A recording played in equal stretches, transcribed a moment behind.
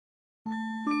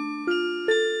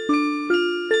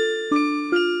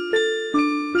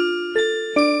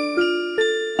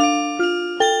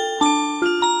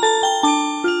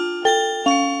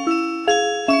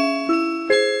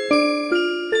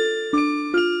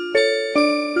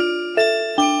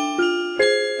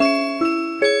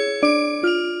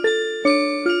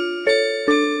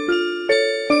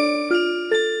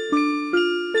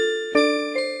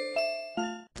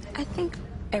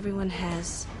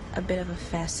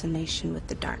fascination with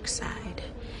the dark side.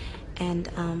 And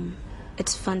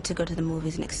it's fun to go to the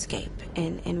movies and escape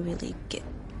and really get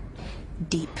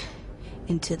deep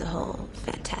into the whole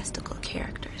fantastical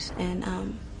characters. And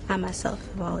I myself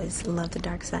have always loved the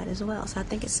dark side as well. So I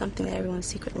think it's something that everyone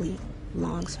secretly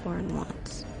longs for and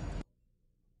wants.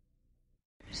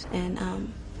 And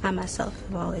I myself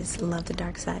have always loved the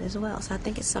dark side as well. So I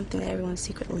think it's something that everyone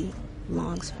secretly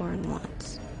longs for and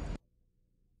wants.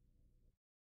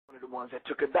 One of the ones that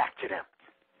took it back to them.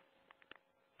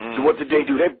 So what did they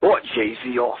do? They bought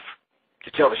Jay-Z off.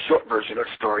 To tell the short version of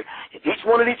the story, each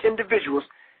one of these individuals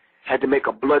had to make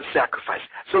a blood sacrifice.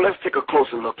 So let's take a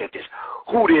closer look at this.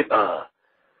 Who did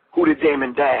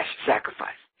Damon Dash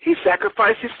sacrifice? He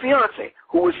sacrificed his fiance.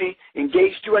 Who was he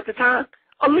engaged to at the time?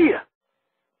 Aaliyah,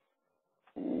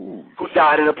 who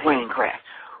died in a plane crash.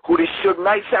 Who did Suge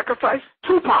Knight sacrifice?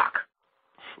 Tupac.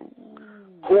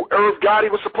 Who Irv Gotti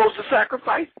was supposed to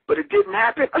sacrifice, but it didn't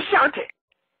happen? Ashanti.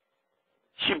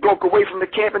 She broke away from the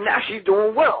camp, and now she's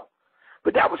doing well.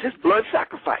 But that was his blood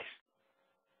sacrifice.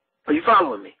 Are you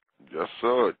following me? Yes,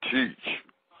 sir. Teach.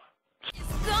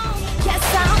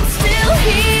 Yes, I'm still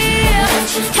here,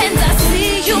 and I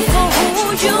see you for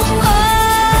who you are.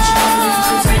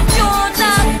 You're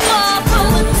not far from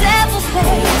the devil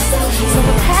face, so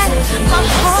pack my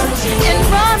heart and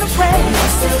run away.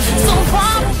 So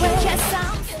run away. Yes, I'm.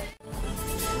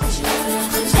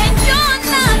 And you're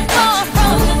not far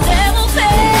from the devil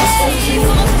face,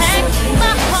 so pack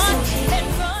my heart and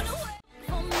run away.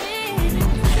 For me,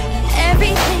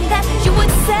 everything that you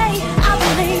would say, I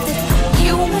believed it.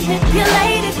 You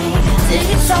manipulated me, did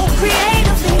it so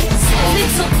creatively, slowly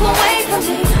took away from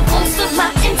me most of my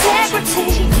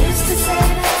integrity. Used to say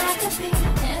that I could be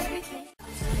everything,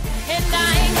 and I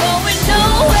ain't going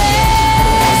nowhere.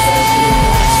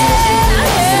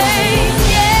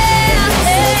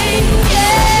 Yeah,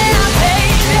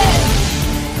 baby.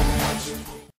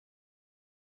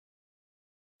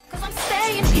 'Cause I'm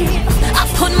staying here. I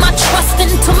put my trust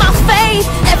into my faith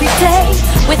every day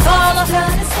with all of her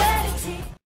insanity.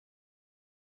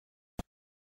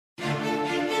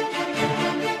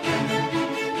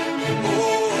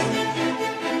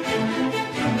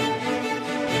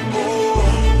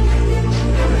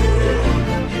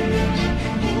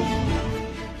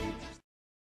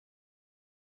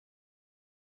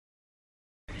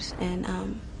 And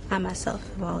I myself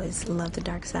have always loved the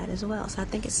dark side as well. So I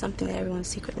think it's something that everyone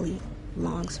secretly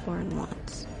longs for and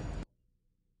wants.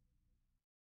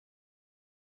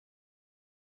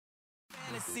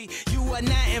 You are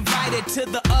not invited to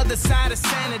the other side of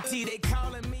sanity. They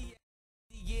calling me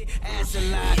as a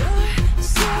lie. You're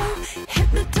so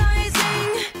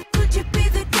hypnotizing. Could you be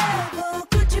the devil?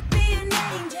 Could you be an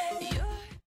angel?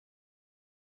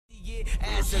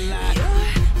 As a lie.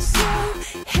 You're so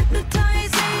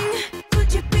hypnotizing.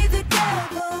 Could you be the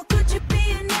devil? Could you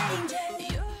be an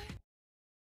angel?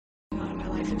 My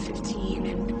life at 15,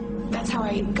 and that's how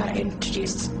I got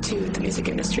introduced to the music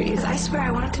industry. I swear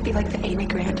I wanted to be like the Amy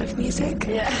Grant of music,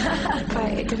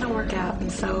 but it didn't work out,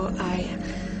 and so I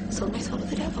sold my soul to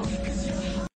the devil.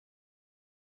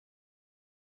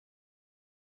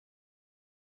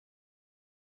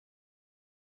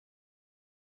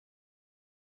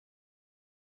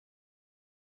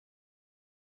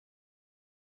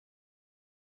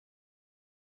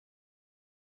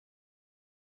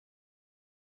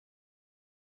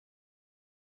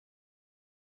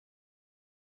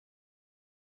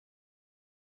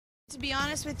 To be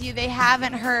honest with you, they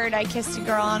haven't heard I Kissed a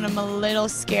Girl and I'm a little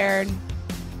scared.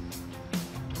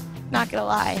 Not gonna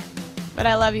lie. But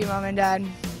I love you, Mom and Dad,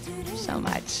 so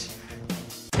much.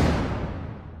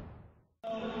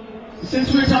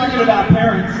 Since we're talking about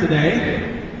parents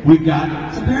today, we've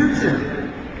got some parents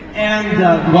here. And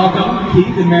welcome,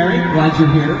 Keith and Mary. Glad you're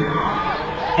here.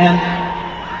 And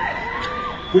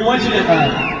we want you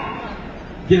to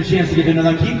get a chance to get to know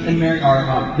them. Keith and Mary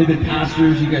are, they've been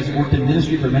pastors. You guys have worked in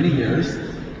ministry for many years.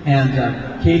 And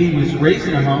Katie was raised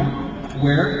in a home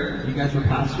where you guys were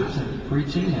pastors and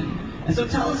preaching. And so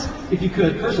tell us, if you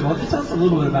could, first of all, just tell us a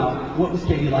little bit about what was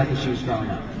Katie like as she was growing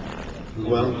up.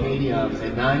 Well, Katie,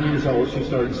 at 9 years old, she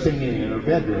started singing in her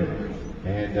bedroom.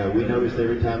 And we noticed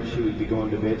every time she would be going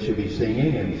to bed, she'd be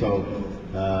singing. And so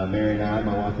Mary and I,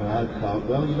 my wife and I, thought,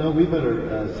 well, you know, we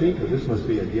better sing because this must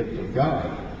be a gift of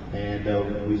God. And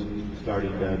we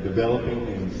started developing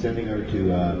and sending her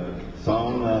to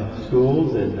song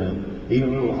schools and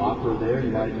even a little opera there.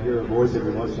 You might hear her voice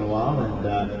every once in a while.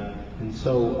 And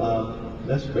so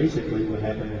that's basically what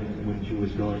happened when she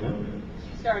was growing up.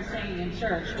 She started singing in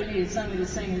church. We needed somebody to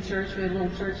sing in church. We had a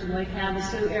little church in Lake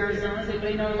Havasu, Arizona. Does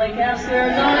anybody know where Lake Havasu,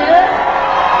 Arizona is?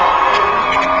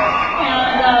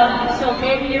 And so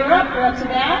her up. We're up to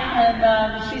that,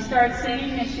 and she started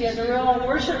singing, and she has a real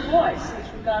worship voice, which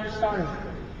we got her started.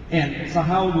 And so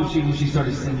how old was she when she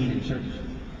started singing in church?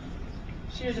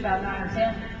 She was about 9 or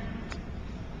 10.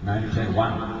 9 or 10,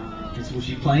 wow. Was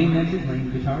she playing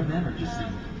guitar then, or just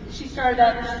singing? She started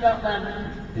out when she was about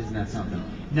 11. Isn't that something?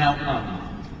 Now,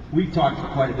 we've talked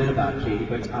quite a bit about Katie,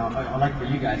 but I'd like for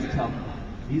you guys to tell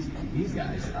these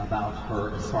guys about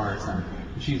her as far as when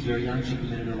she was very young, she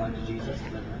committed her life to Jesus. Is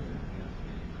that right?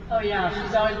 Oh yeah,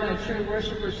 she's always been a true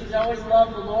worshiper. She's always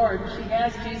loved the Lord. She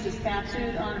has Jesus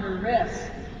tattooed on her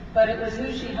wrist. But it was who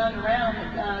she hung around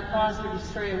that caused her to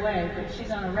stray away. But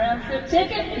she's on a round trip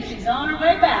ticket and she's on her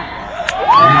way back.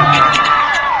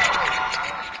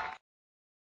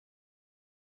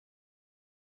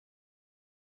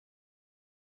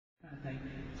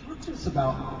 Talk to us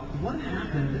about what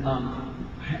happened,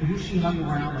 who she hung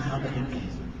around and how that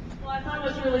influenced her. Well, I thought it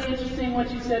was really interesting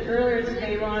what you said earlier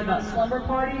today, Ron, about slumber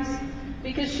parties.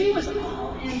 Because she was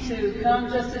all into Come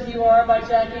Just As You Are by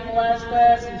Jackie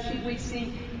Velasquez, and we'd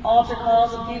see altar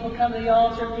calls and people come to the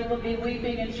altar, people be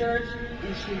weeping in church,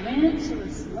 and she went to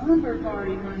a slumber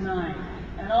party one night,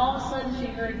 and all of a sudden she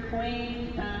heard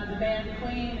Queen, the band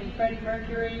Queen and Freddie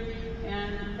Mercury,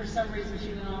 and for some reason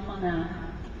she went off on that.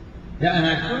 Yeah, and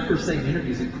I've heard her say in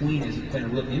interviews that Queen has been a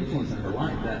real influence in her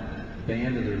life, that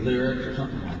band or their lyrics or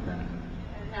something like that.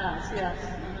 It has, yes.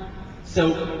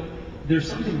 So there's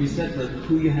something to be said for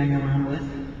who you hang around with.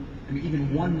 I mean,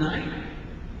 even one night.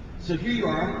 So here you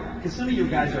are, because some of you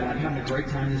guys are like having a great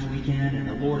time this weekend, and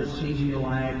the Lord is changing your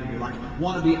life, and you're like,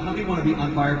 how many want to be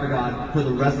on fire for God for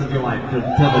the rest of your life until the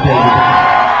day you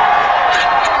die?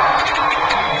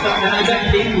 So, and I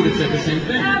bet Katie would have said the same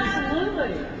thing.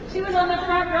 Absolutely. She was on the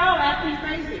front row acting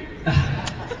crazy.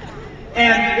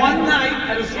 And one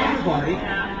night at a slumber party,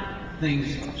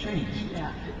 things changed.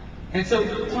 Yeah. And so,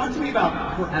 talk to me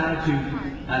about her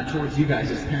attitude towards you guys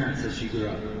as parents as she grew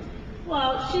up.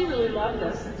 Well, she really loved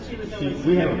us.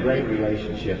 We have a great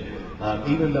relationship.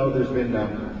 Even though there's been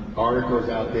articles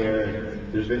out there,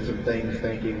 and there's been some things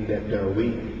thinking that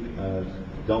we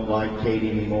don't like Katie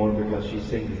anymore because she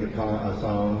sings a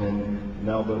song, and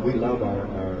no, but we love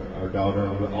our daughter,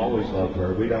 and we always love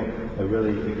her. We don't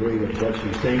really agree with what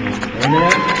she's singing. And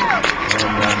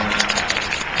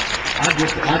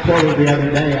I told her the other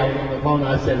day, I was on the phone,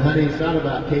 I said, honey, it's not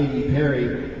about Katy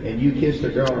Perry and you kissed a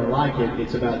girl and like it.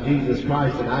 It's about Jesus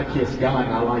Christ and I kissed God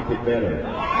and I liked it better.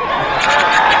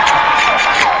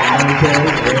 Okay,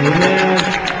 amen.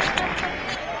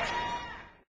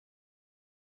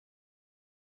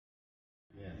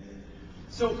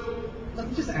 So, let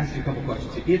me just ask you a couple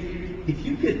questions. If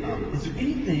you could, is there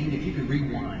anything, if you could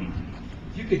rewind,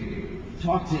 if you could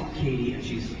talk to Katie and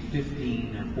she's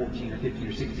 15 or 14 or 15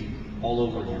 or 16 all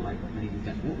over again, like many of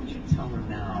them, what would you tell her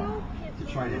now to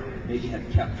try to maybe have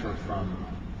kept her from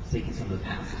taking some of the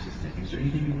paths that she's taking? Is there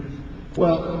anything you would have?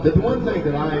 Well, the one thing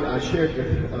that I shared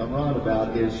with Ron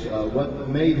about is what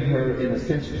made her, in a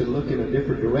sense, to look in a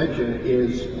different direction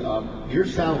is your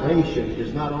salvation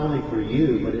is not only for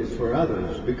you, but it's for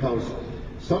others, because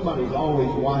somebody's always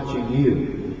watching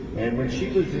you. And when she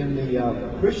was in the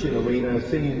Christian arena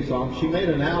singing songs, she made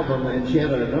an album, and she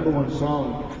had a #1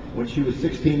 song when she was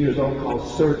 16 years old called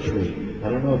Search Me. I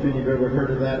don't know if any of you have ever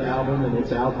heard of that album, and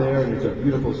it's out there, and it's a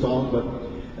beautiful song, but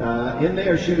in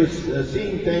there she was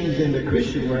seeing things in the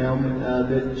Christian realm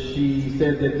that she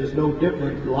said that there's no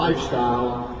different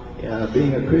lifestyle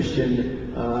being a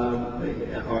Christian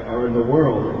or in the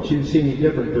world. And she didn't see any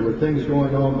different. There were things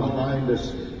going on behind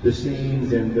the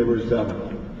scenes, and there was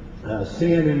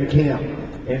sin in the camp.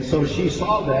 And so she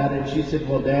saw that, and she said,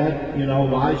 well, Dad,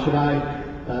 why should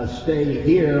I stay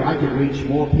here? I could reach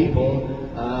more people.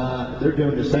 They're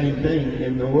doing the same thing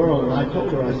in the world. And I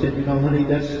told her, I said, honey,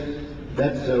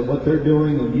 that's what they're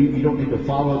doing, and you don't need to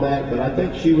follow that. But I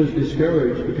think she was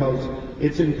discouraged because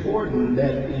it's important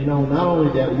that, not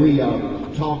only that we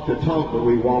talk the talk, but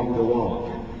we walk the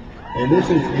walk. And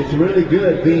it's really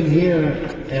good being here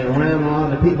and around a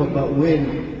lot of people, but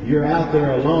when you're out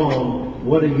there alone,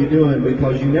 what are you doing?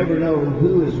 Because you never know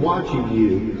who is watching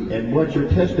you and what your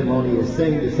testimony is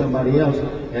saying to somebody else.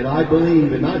 And I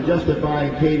believe, and not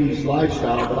justifying Katie's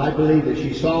lifestyle, but I believe that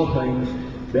she saw things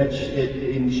that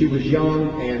she was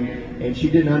young and she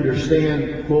didn't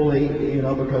understand fully,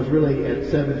 because really at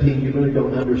 17 you really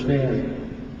don't understand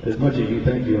as much as you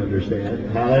think you understand.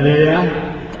 Hallelujah!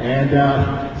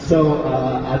 And so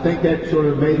I think that sort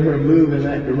of made her move in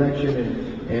that direction.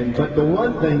 But the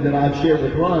one thing that I've shared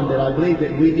with Ron that I believe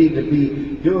that we need to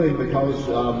be doing, because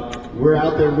we're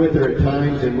out there with her at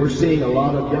times, and we're seeing a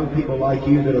lot of young people like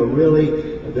you that are really,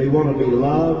 they want to be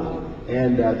loved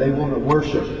and they want to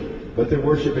worship. but they're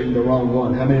worshiping the wrong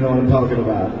one. How many know what I'm talking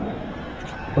about?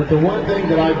 But the one thing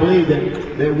that I believe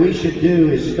that we should do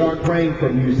is start praying for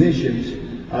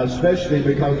musicians, especially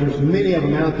because there's many of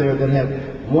them out there that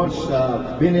have once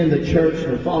been in the church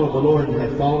and have followed the Lord and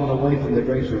have fallen away from the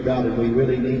grace of God, and we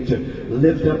really need to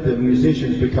lift up the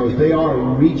musicians because they are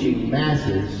reaching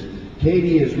masses.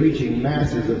 Katie is reaching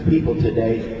masses of people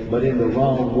today, but in the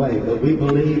wrong way. But we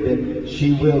believe that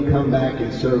she will come back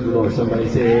and serve the Lord. Somebody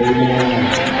say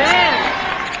amen.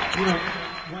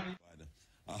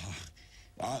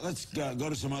 Let's go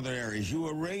to some other areas. You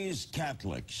were raised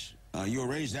Catholics. You were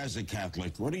raised as a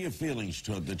Catholic. What are your feelings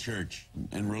toward the church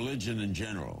and religion in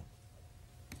general?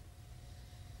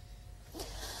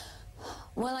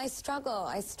 Well, I struggle.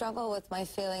 I struggle with my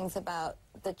feelings about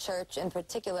the church in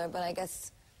particular, but I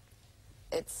guess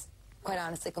it's quite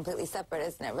honestly completely separate,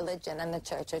 isn't it? Religion and the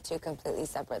church are two completely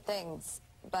separate things.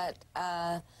 But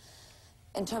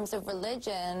in terms of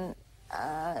religion,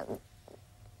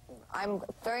 I'm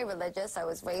very religious. I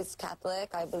was raised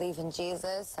Catholic. I believe in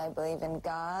Jesus. I believe in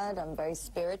God. I'm very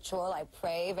spiritual. I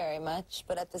pray very much.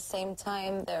 But at the same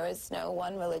time, there is no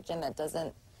one religion that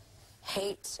doesn't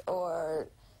hate or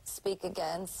speak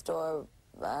against or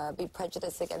be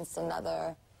prejudiced against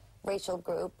another racial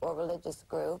group or religious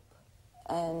group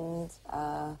and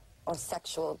or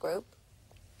sexual group.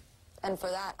 And for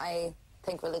that, I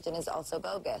think religion is also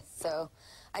bogus. So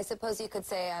I suppose you could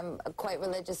say I'm a quite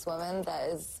religious woman that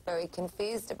is very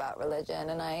confused about religion,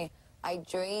 and I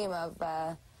dream of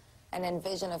and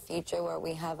envision a future where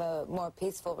we have a more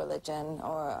peaceful religion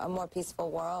or a more peaceful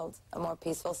world, a more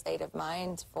peaceful state of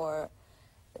mind for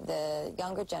the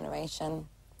younger generation.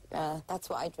 That's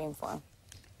what I dream for.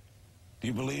 Do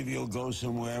you believe you'll go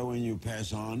somewhere when you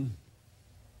pass on?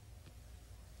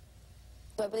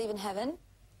 Do I believe in heaven?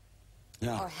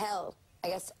 Yeah. Or hell? I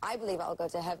guess I believe I'll go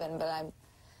to heaven, but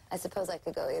I suppose I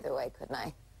could go either way, couldn't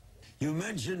I? You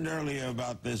mentioned earlier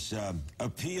about this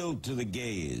appeal to the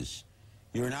gays.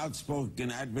 You're an outspoken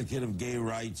advocate of gay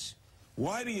rights.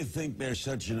 Why do you think there's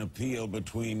such an appeal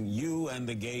between you and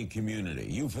the gay community?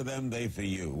 You for them, they for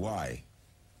you. Why?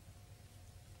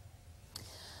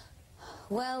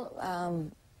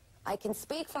 Well, I can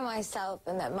speak for myself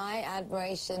in that my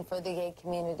admiration for the gay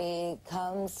community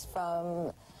comes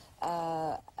from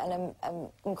an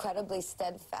incredibly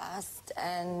steadfast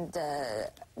and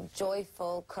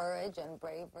joyful courage and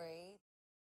bravery.